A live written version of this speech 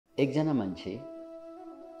एकजना मान्छे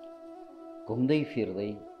घुम्दै फिर्दै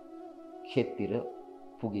खेततिर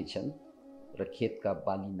पुगेछन् र खेतका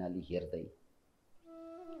बाली नाली हेर्दै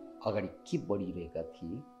अगाडि के बढिरहेका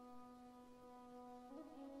थिए।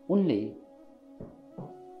 उनले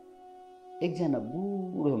एकजना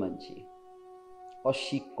बुढो मान्छे,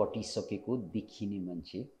 80 कटिसकेको देखिने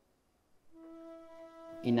मान्छे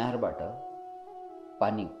इनारबाट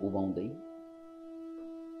पानी उभाउँदै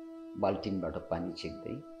बाल्टिनबाट पानी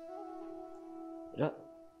छेक्दै र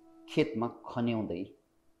खेतमा खन्याउँदै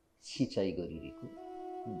सिँचाइ गरिरहेको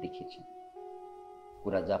देखेछन्।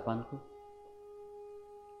 कुरा जापानको,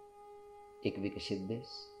 एक विकसित देश।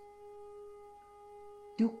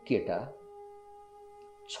 त्यो केटा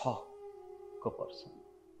छक्क पर्छन्,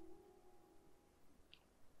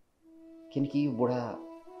 किनकि यो बुढा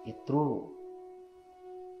यत्रो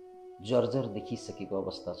जर्जर देखिसकेको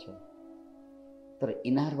अवस्था छ, तर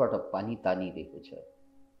इनारबाट पानी तानिरहेको छ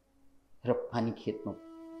र पानी खेतमा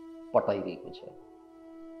पटाइरहेको छ।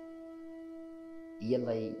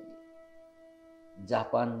 यसलाई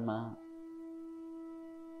जापानमा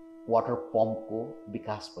वाटर पम्पको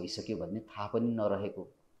विकास भइसक्यो भन्ने थाहा पनि नरहेको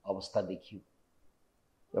अवस्था देखियो।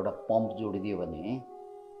 एउटा पम्प जोडिदियो भने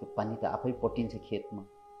त्यो पानी त आफै पटिन्छ खेतमा।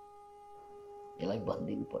 यसलाई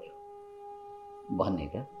भनिदिनु पर्यो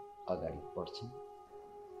भनेर अगाडि बढ्छन्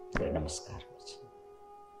र नमस्कार गर्छन्।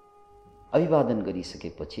 अभिवादन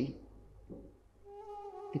गरिसकेपछि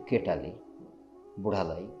त्यो केटाले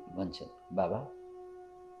बुढालाई भन्छन्, बाबा,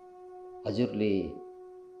 हजुरले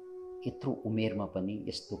यत्रो उमेरमा पनि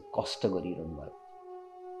यस्तो कष्ट गरिरहनु भएको,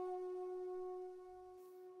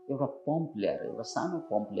 एउटा पम्प ल्याएर, एउटा सानो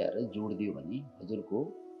पम्प ल्याएर जोडिदियो भने हजुरको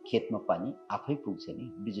खेतमा पानी आफै पुग्छ नि,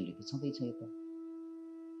 बिजुली त छँदैछ यता।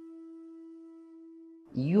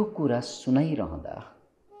 यो कुरा सुनाइरहँदा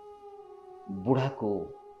बुढाको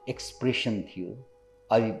एक्सप्रेसन थियो,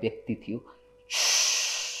 अभिव्यक्ति थियो,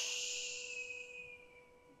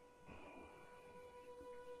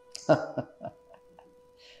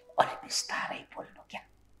 अलि बिस्तारै बोल्नु क्या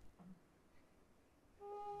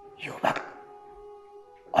युवक,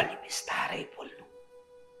 अलि बिस्तारै बोल्नु।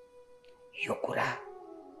 यो कुरा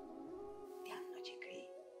त्यहाँ नजिकै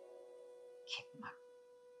खेतमा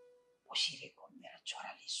बसिरहेको मेरो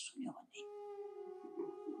छोराले सुन्यो भने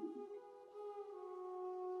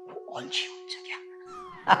ऊ अल्छी हुन्छ क्या।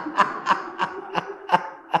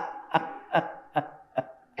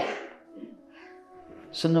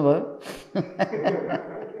 सुन्नुभयो?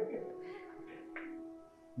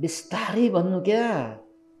 बिस्तारै भन्नु क्या।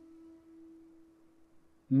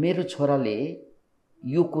 मेरो छोराले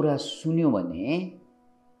यो कुरा सुन्यो भने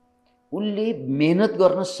उनले मेहनत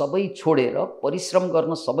गर्न सबै छोडेर, परिश्रम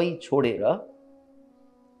गर्न सबै छोडेर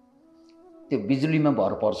त्यो बिजुलीमा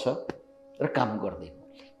भर पर्छ र काम गर्दैन।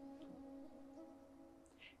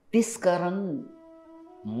 त्यसकारण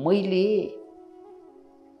मैले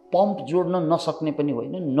पम्प जोड्न नसक्ने पनि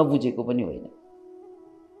होइन, नबुझेको पनि होइन।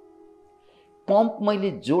 पम्प मैले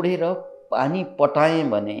जोडेर पानी पटाएँ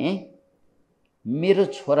भने मेरो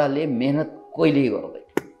छोराले मेहनत कहिल्यै गर्दैन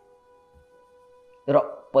र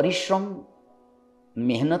परिश्रम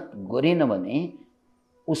मेहनत गरेन भने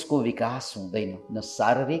उसको विकास हुँदैन, न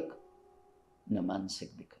शारीरिक न मानसिक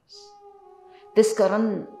विकास। त्यसकारण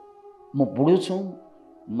म बुढो छु,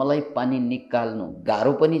 मलाई पानी निकाल्नु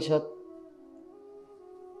गाह्रो पनि छ,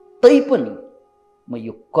 तै पनि म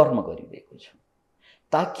यो कर्म गरिरहेको छु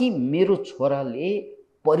ताकि मेरो छोराले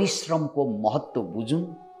परिश्रमको महत्त्व बुझुन्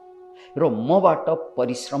र मबाट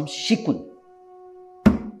परिश्रम सिकुन्।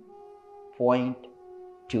 Point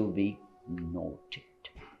to be noted.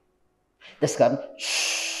 त्यसकारण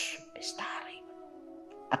बिस्तारै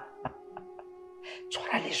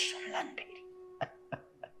छोराले सुन्लान्।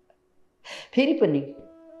 फेरि पनि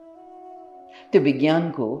त्यो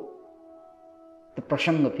विज्ञानको त्यो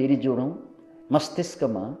प्रसङ्ग फेरि जोडौँ।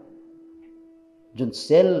 मस्तिष्कमा जुन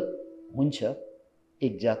सेल हुन्छ,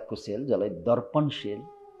 एक जातको सेल जसलाई दर्पण सेल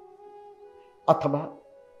अथवा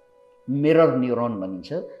मिरर न्युरोन भनिन्छ,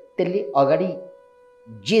 त्यसले अगाडि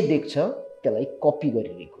जे देख्छ त्यसलाई कपी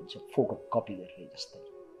गरिरहेको हुन्छ, फोटो कपी गरिरहेको जस्तै।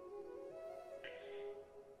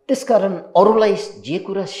 त्यसकारण अरूलाई जे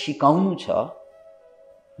कुरा सिकाउनु छ,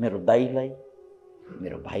 मेरो दाइलाई,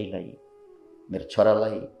 मेरो भाइलाई, मेरो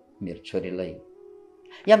छोरालाई, मेरो छोरीलाई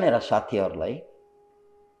या मेरा साथीहरूलाई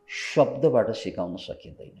शब्दबाट सिकाउन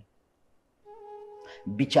सकिँदैन,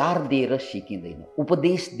 विचार दिएर सिकिँदैन,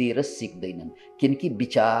 उपदेश दिएर सिक्दैनन्। किनकि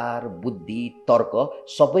विचार, बुद्धि, तर्क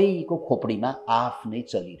सबैको खोपडीमा आफ्नै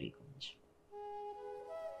चलिरहेको हुन्छ।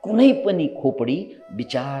 कुनै पनि खोपडी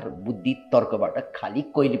विचार, बुद्धि, तर्कबाट खाली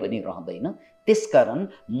कहिले पनि रहँदैन। त्यसकारण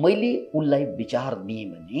मैले उसलाई विचार दिएँ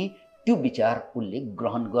भने त्यो विचार उसले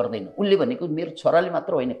ग्रहण गर्दैन। उसले भनेको मेरो छोराले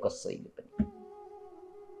मात्र होइन, कसैले पनि।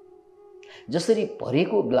 जसरी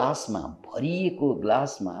भरिएको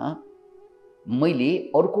ग्लासमा मैले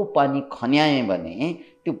अर्को पानी खन्याएँ भने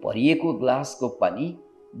त्यो भरिएको ग्लासको पानी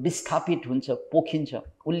विस्थापित हुन्छ, पोखिन्छ,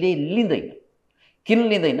 उसले लिँदैन। किन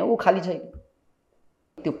लिँदैन? ऊ खाली छैन।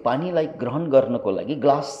 त्यो पानीलाई ग्रहण गर्नको लागि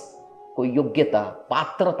ग्लासको योग्यता,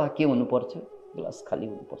 पात्रता के हुनुपर्छ? ग्लास खाली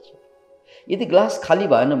हुनुपर्छ। यदि ग्लास खाली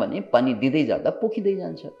भएन भने पानी दिँदै जाँदा पोखिँदै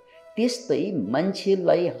जान्छ। त्यस्तै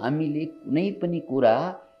मान्छेलाई हामीले कुनै पनि कुरा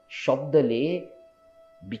शब्दले,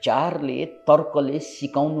 विचारले, तर्कले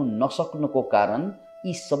सिकाउनु नसक्नुको कारण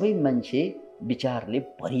यी सबै मान्छे विचारले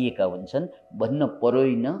भरिएका हुन्छन्। भन्न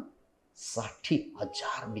पर्दैन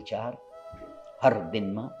 60,000 विचार हर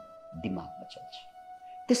दिनमा दिमागमा चल्छ।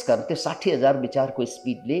 त्यसकारण त्यो 60,000 विचारको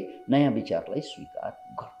स्पिडले नयाँ विचारलाई स्वीकार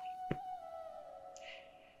गर्दैन।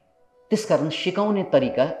 त्यसकारण सिकाउने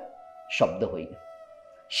तरिका शब्द होइन,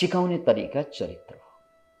 सिकाउने तरिका चरित्र हो।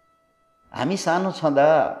 हामी सानो छँदा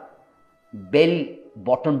बेल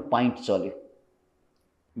बटन पाइन्ट चल्यो।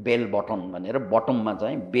 बेल बटन भनेर बटममा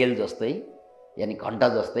चाहिँ बेल जस्तै, यानि घण्टा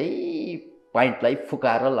जस्तै पाइन्टलाई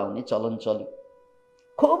फुकाएर लाउने चलन चल्यो।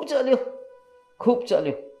 खुब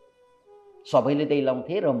चल्यो। सबैले त्यही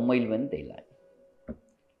लाउँथे र मैले पनि त्यही लाएँ।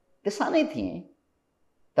 त्यो सानै थिएँ,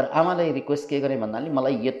 तर आमालाई रिक्वेस्ट के गरेँ भन्नाले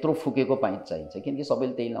मलाई यत्रो फुकेको पाइन्ट चाहिन्छ, किनकि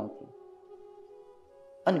सबैले त्यही लाउँथे।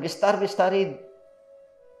 अनि बिस्तारै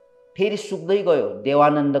फेरि सुक्दै गयो।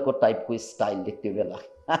 देवानन्दको टाइपको स्टाइलले त्यो बेला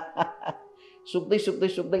सुक्दै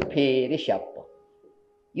फेरि स्याप्प।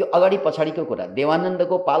 यो अगाडि पछाडिको कुरा।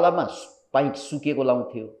 देवानन्दको पालामा पाइन्ट सुकेको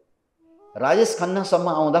लाउँथ्यो, राजेश खन्नासम्म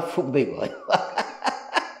आउँदा फुक्दै गयो।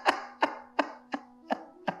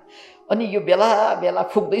 अनि यो बेला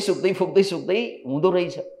फुक्दै हुँदो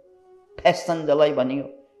रहेछ। फेसन जसलाई भनियो।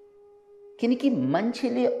 किनकि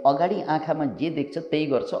मान्छेले अगाडि आँखामा जे देख्छ त्यही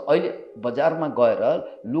गर्छ। अहिले बजारमा गएर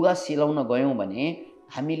लुगा सिलाउन गयौँ भने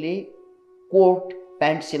हामीले कोट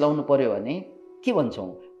प्यान्ट सिलाउनु पर्यो भने के भन्छौँ?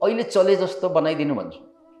 अहिले चले जस्तो बनाइदिनु भन्छौँ।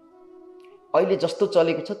 अहिले जस्तो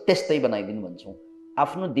चलेको छ त्यस्तै बनाइदिनु भन्छौँ।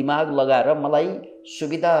 आफ्नो दिमाग लगाएर मलाई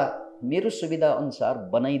मेरो सुविधा अनुसार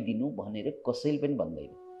बनाइदिनु भनेर कसैले पनि भन्दैन।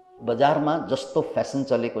 बजारमा जस्तो फेसन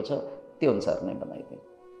चलेको छ त्यो अनुसार नै बनाइदिनु।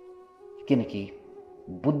 किनकि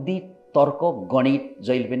बुद्धि, तर्क, गणित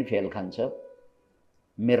जहिले पनि फेल खान्छ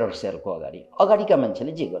मिरर सेलको अगाडिका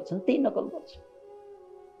मान्छेले जे गर्छन् त्यही नकल गर्छ।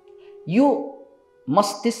 यो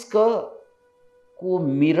मस्तिष्कको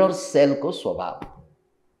मिरर सेलको स्वभाव।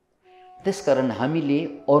 त्यसकारण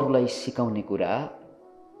हामीले अरूलाई सिकाउने कुरा,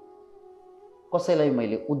 कसैलाई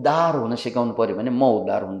मैले उदार हुन सिकाउनु पर्यो भने म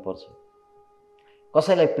उदार हुनुपर्छ।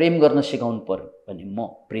 कसैलाई प्रेम गर्न सिकाउनु पर्यो भने म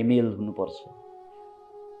प्रेमिल हुनुपर्छ।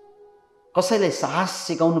 कसैलाई साहस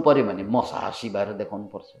सिकाउनु पर्यो भने म साहसी भएर देखाउनु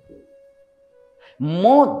पर्छ।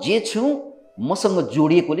 म जे छु मसँग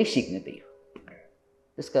जोडिएकोले सिक्ने त्यही हो।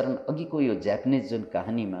 त्यसकारण अघिको यो जापानिज जुन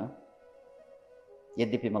कहानीमा,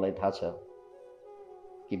 यद्यपि मलाई थाहा छ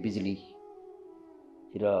कि बिजुली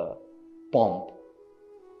र पम्प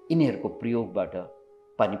यिनीहरूको प्रयोगबाट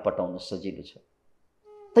पानी पटाउन सजिलो छ,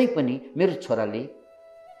 तैपनि मेरो छोराले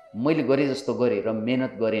मैले गरे जस्तो गरेर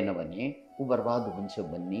मेहनत गरेन भने ऊ बर्बाद हुन्छ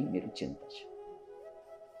भन्ने मेरो चिन्ता छ।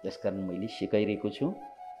 त्यसकारण मैले सिकाइरहेको छु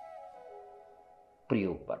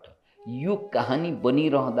प्रयोगबाट। यो कहानी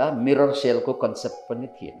बनिरहँदा मिरर सेलको कन्सेप्ट पनि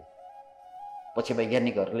थिएन। पछि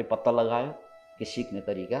वैज्ञानिकहरूले पत्ता लगायो कि सिक्ने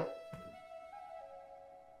तरिका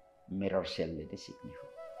मिरर सेलले नै सिक्ने हो।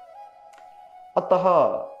 अतः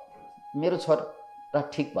मेरो छोरा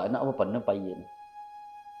ठिक भएन अब भन्न पाइएन।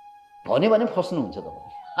 भन्यो भने फस्नुहुन्छ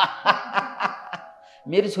तपाईँ।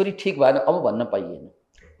 मेरो छोरी ठिक भएन अब भन्न पाइएन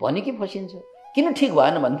भने कि फसिन्छ। किन ठिक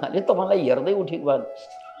भएन भन्नाले तपाईँलाई हेर्दै ऊ ठिक भएन।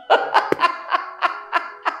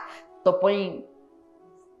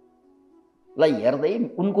 तपाईँलाई हेर्दै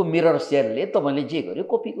उनको मिरर सेलले तपाईँले जे गर्यो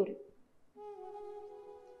कपी गर्यो।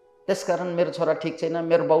 त्यसकारण मेरो छोरा ठिक छैन,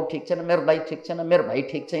 मेरो बाउ ठिक छैन, मेरो दाइ ठिक छैन, मेरो भाइ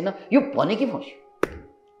ठिक छैन, यो भने कि फस्यो।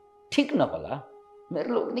 ठिक नहोला,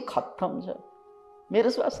 मेरो लोग नि खत्तम छ, मेरो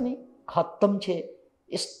स्वास्नी खत्तम छ।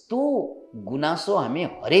 यस्तो गुनासो हामी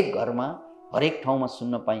हरेक घरमा हरेक ठाउँमा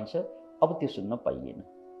सुन्न पाइन्छ। अब त्यो सुन्न पाइएन।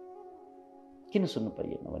 किन सुन्न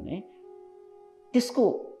पाइएन भने त्यसको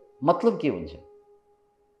मतलब के हुन्छ?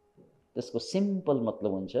 त्यसको सिम्पल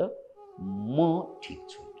मतलब हुन्छ म ठिक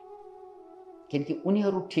छु। किनकि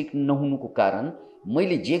उनीहरू ठिक नहुनुको कारण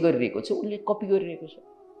मैले जे गरिरहेको छु उनले कपी गरिरहेको छ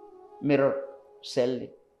मेरो सेलले।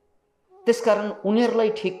 त्यसकारण उनीहरूलाई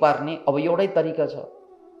ठिक पार्ने अब एउटै तरिका छ,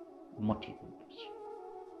 म ठिक हुनुपर्छ।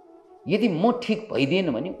 यदि म ठिक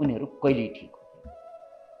भइदिएन भने उनीहरू कहिल्यै ठिक हुँदैन।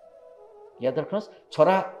 याद राख्नुहोस्,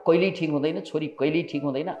 छोरा कहिल्यै ठिक हुँदैन, छोरी कहिल्यै ठिक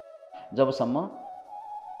हुँदैन। जबसम्म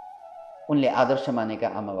उनले आदर्श मानेका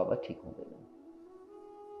आमा बाबा ठिक हुँदैनन्,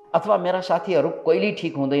 अथवा मेरा साथीहरू कहिल्यै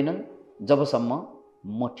ठिक हुँदैनन् जबसम्म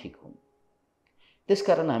म ठिक हुँ।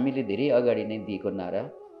 त्यसकारण हामीले धेरै अगाडि नै दिएको नारा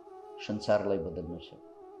संसारलाई बदल्नु छ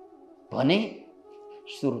भने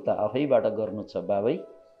सुरु त आफैबाट गर्नु छ बाबै।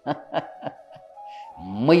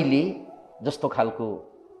 मैले जस्तो खालको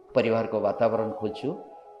परिवारको वातावरण खोज्छु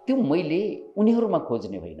त्यो मैले उनीहरूमा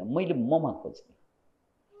खोज्ने होइन, मैले ममा खोज्ने।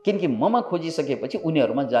 किनकि ममा खोजिसकेपछि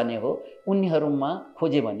उनीहरूमा जाने हो, उनीहरूमा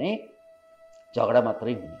खोजे भने झगडा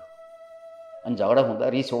मात्रै हुने हो। अनि झगडा हुँदा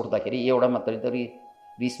रिस उठ्दाखेरि एउटा मात्रै त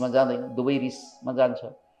रिसमा जाँदैन, दुवै रिसमा जान्छ।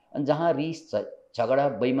 अनि जहाँ रिस झगडा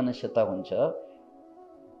वैमनस्यता हुन्छ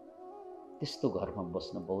त्यस्तो घरमा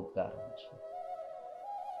बस्न बहुत गाह्रो हुन्छ।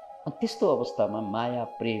 अनि त्यस्तो अवस्थामा माया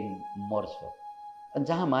प्रेम मर्छ। अनि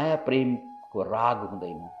जहाँ माया प्रेमको राग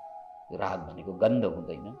हुँदैन, राग भनेको गन्ध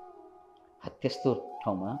हुँदैन, त्यस्तो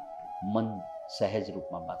ठाउँमा मन सहज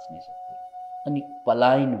रूपमा बाँच्नै सक्दैन। अनि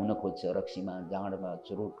पलायन हुन खोज्छ, रक्सीमा, जाँडमा,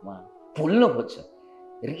 चुरोटमा भुल्न खोज्छ।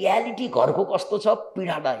 रियालिटी घरको कस्तो छ,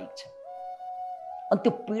 पीडादायक छ। अनि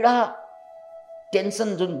त्यो पीडा टेन्सन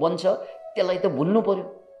जुन बन्छ त्यसलाई त भुल्नु पर्यो,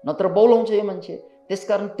 नत्र बौलाउँछ यो मान्छे।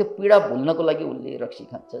 त्यसकारण त्यो पीडा भुल्नको लागि उसले रक्सी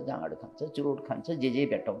खान्छ, जाँड खान्छ, चुरोट खान्छ, जे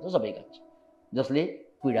भेट्टाउँछ सबै खान्छ, जसले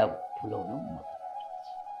पीडा भुलाउन मद्दत गर्छ।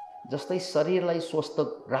 जस्तै शरीरलाई स्वस्थ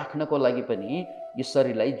राख्नको लागि पनि यो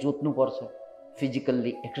शरीरलाई जोत्नुपर्छ,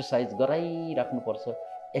 फिजिकल्ली एक्सर्साइज गराइराख्नुपर्छ,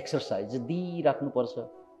 एक्सर्साइज दिइराख्नुपर्छ,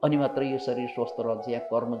 अनि मात्रै यो शरीर स्वस्थ रहन्छ। यहाँ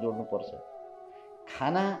कर्म जोड्नुपर्छ।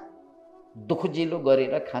 खाना दुखजिलो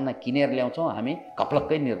गरेर खाना किनेर ल्याउँछौँ हामी,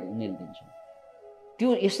 कपलक्कै निल्दिन्छौँ। त्यो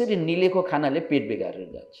यसरी निलेको खानाले पेट बिगारेर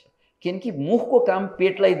जान्छ। किनकि मुखको काम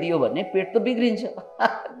पेटलाई दियो भने पेट त बिग्रिन्छ।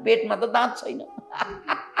 पेटमा त दाँत छैन।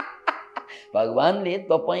 भगवानले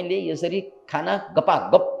तपाईँले यसरी खाना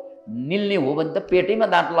गपागप निल्ने हो भने त पेटैमा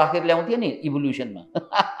दाँत लाखेर ल्याउँथ्यो नि इभोल्युसनमा।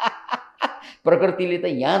 प्रकृतिले त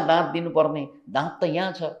यहाँ दाँत दिनुपर्ने, दाँत त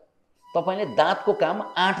यहाँ छ। तपाईँले दाँतको काम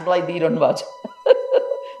आँटलाई दिइरहनु भएको छ।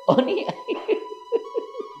 अनि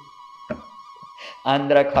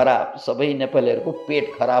आन्द्रा खराब, सबै नेपालीहरूको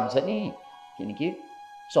पेट खराब छ नि, किनकि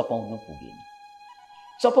चपाउनु पुगेन।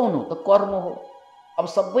 चपाउनु त कर्म हो। अब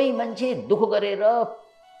सबै मान्छे दुःख गरेर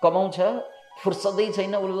कमाउँछ, फुर्सदै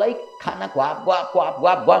छैन उसलाई, खाना क्वाप क्वाप क्वाप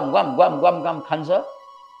क्वाप ग्वाम ग्वाम ग्वाम ग्वाम ग्वाम खान्छ।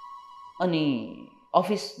 अनि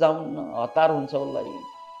अफिस जाउन हतार हुन्छ उसलाई,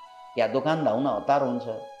 या दोकान धाउन हतार हुन्छ।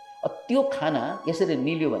 त्यो खाना यसरी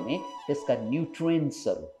निल्यो भने त्यसका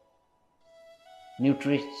न्युट्रिएन्ट्सहरू,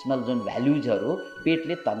 न्युट्रिसनल जुन भ्याल्युजहरू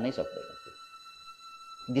पेटले तान्नै सक्दैन,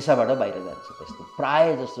 दिशाबाट बाहिर जान्छ। त्यस्तो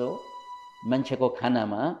प्राय जसो मान्छेको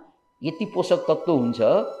खानामा यति पोषक तत्त्व हुन्छ,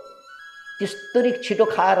 त्यस्तरी छिटो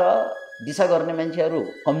खाएर दिशा गर्ने मान्छेहरू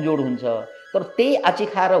कमजोर हुन्छ। तर त्यही आची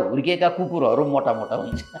खाएर हुर्किएका कुकुरहरू मोटा मोटा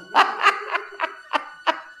हुन्छ।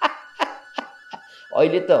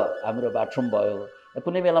 अहिले त हाम्रो बाथरुम भयो,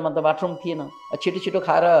 कुनै बेलामा त बाथरुम थिएन, छिटो छिटो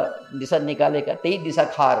खाएर दिशा निकालेका त्यही दिशा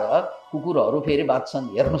खाएर कुकुरहरू फेरि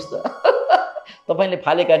बाँच्छन्। हेर्नुहोस् त, तपाईँले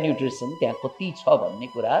फालेका न्युट्रिसन त्यहाँ कति छ भन्ने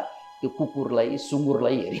कुरा त्यो कुकुरलाई,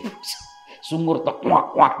 सुँगुरलाई हेरिपुग्छ। सुँगुर त क्वाक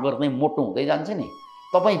क्वाक गर्दै मोटो हुँदै जान्छ नि,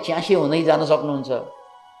 तपाईँ च्यासे हुँदै जान सक्नुहुन्छ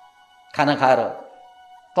खाना खाएर।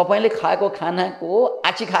 तपाईँले खाएको खानाको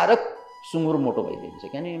आची खाएर सुँगुर मोटो भइदिन्छ।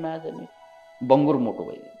 Can you imagine it? बङ्गुर मोटो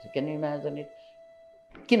भइदिन्छ। Can you imagine it?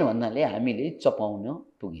 किन भन्नाले हामीले चपाउन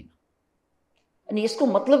पुगेन। अनि यसको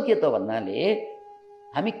मतलब के त भन्नाले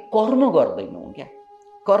हामी कर्म गर्दैनौँ क्या,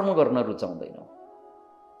 कर्म गर्न रुचाउँदैनौँ,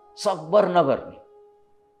 सकभर नगर्ने।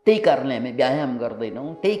 त्यही कारणले हामी व्यायाम गर्दैनौँ,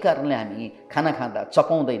 त्यही कारणले हामी खाना खाँदा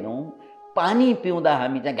चपाउँदैनौँ, पानी पिउँदा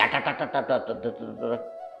हामी चाहिँ घाटाटाटाटाटा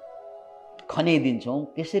खन्याइदिन्छौँ।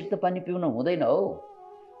 त्यसरी त पानी पिउन हुँदैन हो।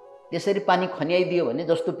 त्यसरी पानी खन्याइदियो भने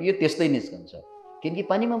जस्तो पियो त्यस्तै निस्कन्छ। किनकि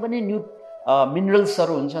पानीमा पनि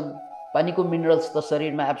मिनरल्सहरू हुन्छन्। पानीको मिनरल्स त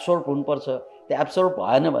शरीरमा एब्सोर्ब हुनुपर्छ। त्यो एब्सोर्ब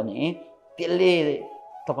भएन भने त्यसले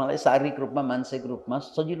तपाईँलाई शारीरिक रूपमा, मानसिक रूपमा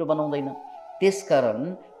सजिलो बनाउँदैन। त्यसकारण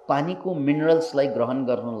पानीको मिनरल्सलाई ग्रहण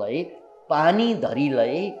गर्नलाई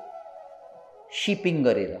पानीधरीलाई सिपिङ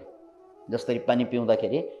गरेर, जसरी पानी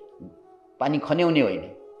पिउँदाखेरि पानी खन्याउने होइन,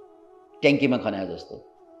 ट्याङ्कीमा खन्याए जस्तो,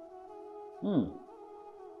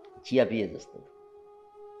 चिया पिए जस्तो।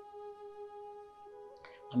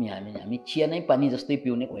 हामी चिया नै पानी जस्तै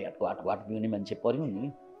पिउने, घाट पिउने मान्छे पर्यौँ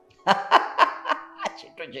नि।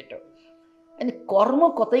 छिटो छिटो। अनि कर्म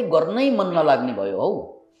कतै गर्नै मन नलाग्ने भयो हौ।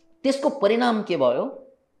 त्यसको परिणाम के भयो?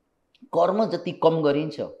 कर्म जति कम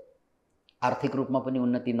गरिन्छ आर्थिक रूपमा पनि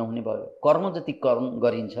उन्नति नहुने भयो। कर्म जति कम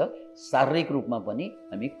गरिन्छ शारीरिक रूपमा पनि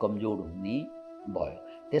हामी कमजोर हुने भयो।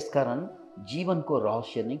 त्यसकारण जीवनको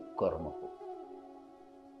रहस्य नै कर्म हो।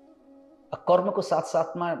 कर्मको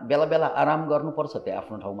साथसाथमा बेला बेला आराम गर्नुपर्छ, त्यो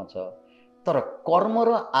आफ्नो ठाउँमा छ। तर कर्म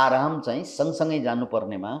र आराम चाहिँ सँगसँगै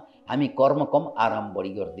जानुपर्नेमा हामी कर्म कम आराम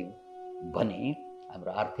बढी गरिदिउँ भने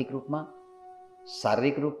हाम्रो आर्थिक रूपमा,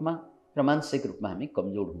 शारीरिक रूपमा र मानसिक रूपमा हामी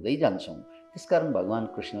कमजोर हुँदै जान्छौँ। त्यसकारण भगवान्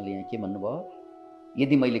कृष्णले यहाँ के भन्नुभयो,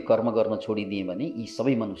 यदि मैले कर्म गर्न छोडिदिएँ भने यी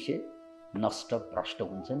सबै मनुष्य नष्ट भ्रष्ट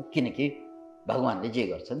हुन्छन्, किनकि भगवान्ले जे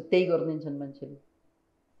गर्छन् त्यही गरिदिन्छन् मान्छेले,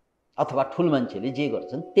 अथवा ठुल मान्छेले जे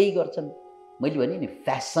गर्छन् त्यही गर्छन्। मैले भने नि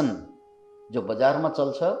फ्यासन जो बजारमा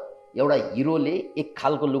चल्छ, एउटा हिरोले एक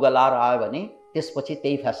खालको लुगा लाएर आयो भने त्यसपछि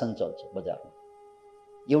त्यही फ्यासन चल्छ बजारमा।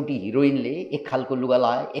 एउटी हिरोइनले एक खालको लुगा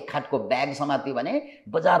लायो, एक खालको ब्याग समात्यो भने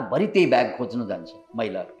बजारभरि त्यही ब्याग खोज्नु जान्छ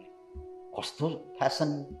महिलाहरूले। कस्तो फ्यासन!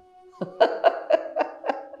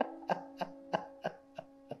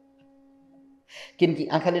 किनकि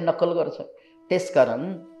आँखाले नक्कल गर्छ। त्यसकारण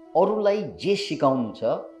अरूलाई जे सिकाउनु छ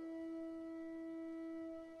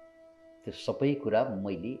त्यो सबै कुरा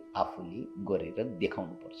मैले आफूले गरेर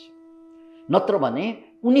देखाउनु पर्छ, नत्र भने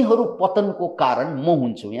उनीहरू पतनको कारण म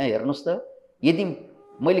हुन्छु। यहाँ हेर्नुहोस् त, यदि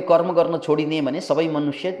मैले कर्म गर्न छोडिदिएँ भने सबै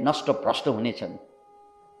मनुष्य नष्ट भ्रष्ट हुनेछन्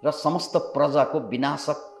र समस्त प्रजाको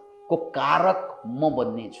विनाशको कारक म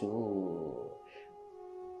बन्नेछु।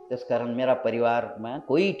 त्यसकारण मेरा परिवारमा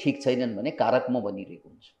कोही ठिक छैनन् भने कारक म बनिरहेको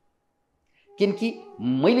हुन्छु। किनकि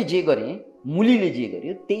मैले जे गरेँ, मुलीले जे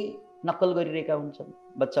गर्यो त्यही नक्कल गरिरहेका हुन्छन्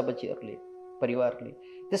बच्चा बच्चीहरूले, परिवारले।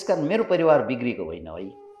 त्यसकारण मेरो परिवार बिग्रेको होइन है,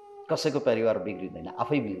 कसैको परिवार बिग्रिँदैन,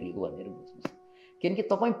 आफै बिग्रेको भनेर बुझ्नुहोस्। किनकि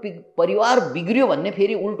तपाईँ परिवार बिग्रियो भन्ने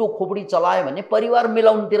फेरि उल्टो खोपडी चलायो भने परिवार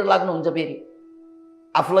मिलाउनुतिर लाग्नुहुन्छ फेरि,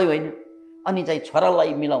 आफूलाई होइन। अनि चाहिँ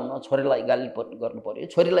छोरालाई मिलाउन छोरीलाई गाली गर्नु पर्यो,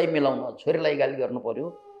 छोरीलाई मिलाउन छोरीलाई गाली गर्नु पर्यो,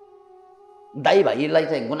 दाइ भाइलाई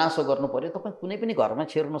चाहिँ गुनासो गर्नु पर्यो। तपाईँ कुनै पनि घरमा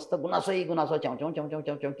छिर्नुहोस् त, गुनासै गुनासो च्याउ च्याउ च्याउ च्याउ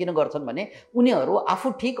च्याउ च्याउ किन गर्छन् भने उनीहरू आफू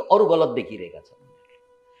ठिक अरू गलत देखिरहेका छन्।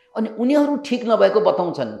 अनि उनीहरू ठिक नभएको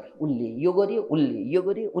बताउँछन्, उनले यो गर्यो, उनले यो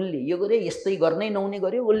गर्यो, उनले यो गर्यो, यस्तै गर्नै नहुने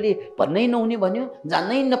गर्यो, उसले भन्नै नहुने भन्यो,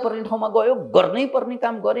 जानै नपर्ने ठाउँमा गयो, गर्नै पर्ने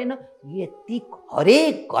काम गरेन। यति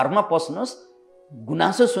हरेक घरमा पस्नुहोस्,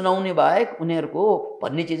 गुनासो सुनाउने बाहेक उनीहरूको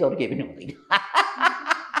भन्ने चिज अरू केही पनि हुँदैन।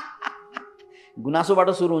 गुनासोबाट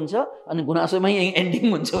सुरु हुन्छ अनि गुनासोमै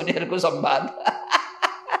एन्डिङ हुन्छ उनीहरूको संवाद।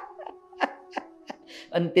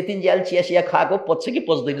 अनि त्यतिन्जेल चिया सिया खाएको पच्छ कि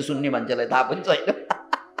पच्दैन सुन्ने मान्छेलाई थाहा पनि छैन।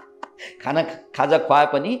 खाना खाजा खुवाए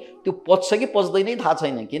पनि त्यो पच्छ कि पच्दैनै थाहा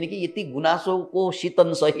छैन, किनकि यति गुनासोको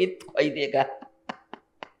शीतन सहित खुवाइदिएका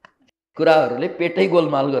कुराहरूले पेटै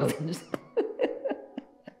गोलमाल गरिदिन्छ।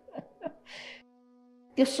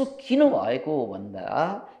 त्यसो किन भएको भन्दा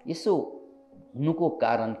यसो हुनुको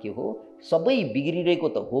कारण के हो, सबै बिग्रिरहेको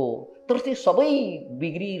त हो, तर त्यो सबै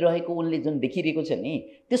बिग्रिरहेको उनले जुन देखिरहेको छ नि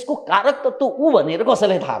त्यसको कारक त ऊ भनेर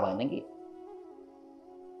कसैलाई थाहा भएन कि।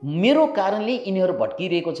 मेरो कारणले यिनीहरू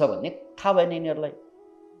भट्किरहेको छ भन्ने थाहा भएन यिनीहरूलाई।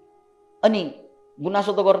 अनि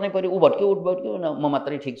गुनासो त गर्नै पर्यो, ऊ भट्क्यो उठ भट्क्यो न, म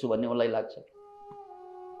मात्रै ठिक छु भन्ने उसलाई लाग्छ।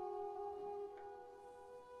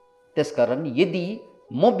 त्यसकारण यदि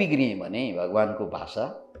म बिग्रिएँ भने, भगवानको भाषा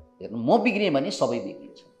हेर्नु, म बिग्रिएँ भने सबै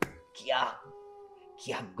बिग्रिन्छ। क्या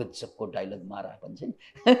क्या गजबको डायलग मारा भन्छ नि।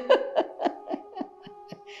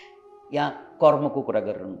 यहाँ कर्मको कुरा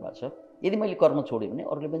गरिरहनु भएको छ। यदि मैले कर्म छोडेँ भने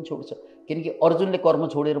अरूले पनि छोड्छ। किनकि अर्जुनले कर्म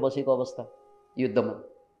छोडेर बसेको अवस्था युद्धमा,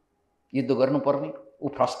 युद्ध गर्नुपर्ने, ऊ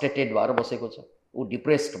फ्रस्ट्रेटेड भएर बसेको छ, ऊ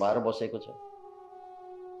डिप्रेस्ड भएर बसेको छ।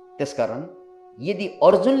 त्यसकारण यदि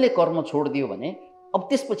अर्जुनले कर्म छोडिदियो भने अब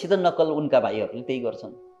त्यसपछि त नक्कल उनका भाइहरूले त्यही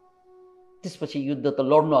गर्छन्। त्यसपछि युद्ध त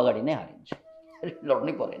लड्नु अगाडि नै हारिन्छ,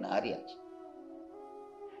 लड्नै परेन, हारिहाल्छ।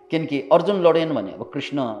 किनकि अर्जुन लडेन भने अब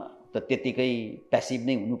कृष्ण त त्यतिकै प्यासिभ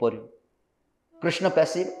नै हुनु पर्यो। कृष्ण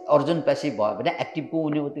प्यासिभ, अर्जुन प्यासिभ भयो भने एक्टिभ को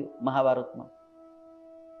हुने हो त्यो महाभारतमा।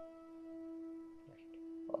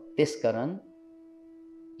 त्यसकारण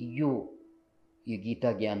यो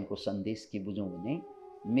गीता ज्ञानको सन्देश के बुझौँ भने,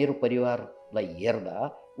 मेरो परिवारलाई हेर्दा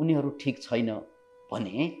उनीहरू ठिक छैन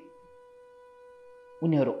भने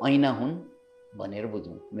उनीहरू ऐना हुन् भनेर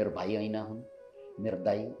बुझौँ। मेरो भाइ ऐना हुन्, मेरो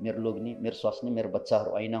दाइ, मेरो लोग्ने, मेरो स्वास्नी, मेरो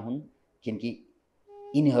बच्चाहरू ऐना हुन्। किनकि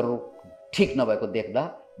यिनीहरू ठिक नभएको देख्दा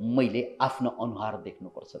मैले आफ्नो अनुहार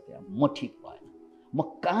देख्नुपर्छ त्यहाँ। म ठिक भएन, म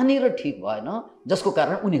कहाँनिर ठिक भएन जसको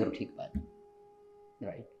कारण उनीहरू ठिक भएन,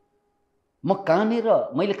 राइट।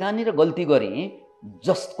 मैले कहाँनिर गल्ती गरेँ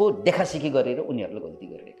जसको देखासिखी गरेर उनीहरूले गल्ती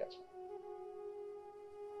गरिरहेका छन्।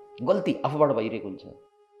 गल्ती आफूबाट भइरहेको हुन्छ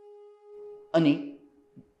अनि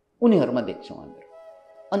उनीहरूमा देख्छौँ हामीहरू।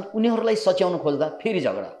 अनि उनीहरूलाई सच्याउन खोज्दा फेरि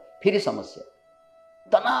झगडा, फेरि समस्या,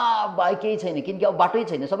 तनाव बाहेक केही छैन। किनकि अब बाटै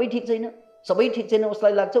छैन, सबै ठिक छैन, सबै ठिक छैन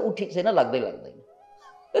उसलाई लाग्छ, ऊ ठिक छैन लाग्दैन।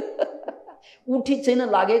 ऊ ठिक छैन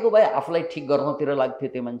लागेको भए आफूलाई ठिक गर्नतिर लाग्थ्यो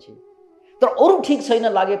त्यो मान्छे। तर अरू ठिक छैन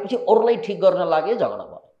लागेपछि अरूलाई ठिक गर्न लागे झगडा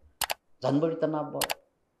भयो, झन् बढी तनाव भयो।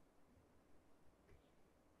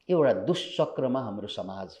 एउटा दुष्चक्रमा हाम्रो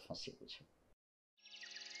समाज फँसेको छ।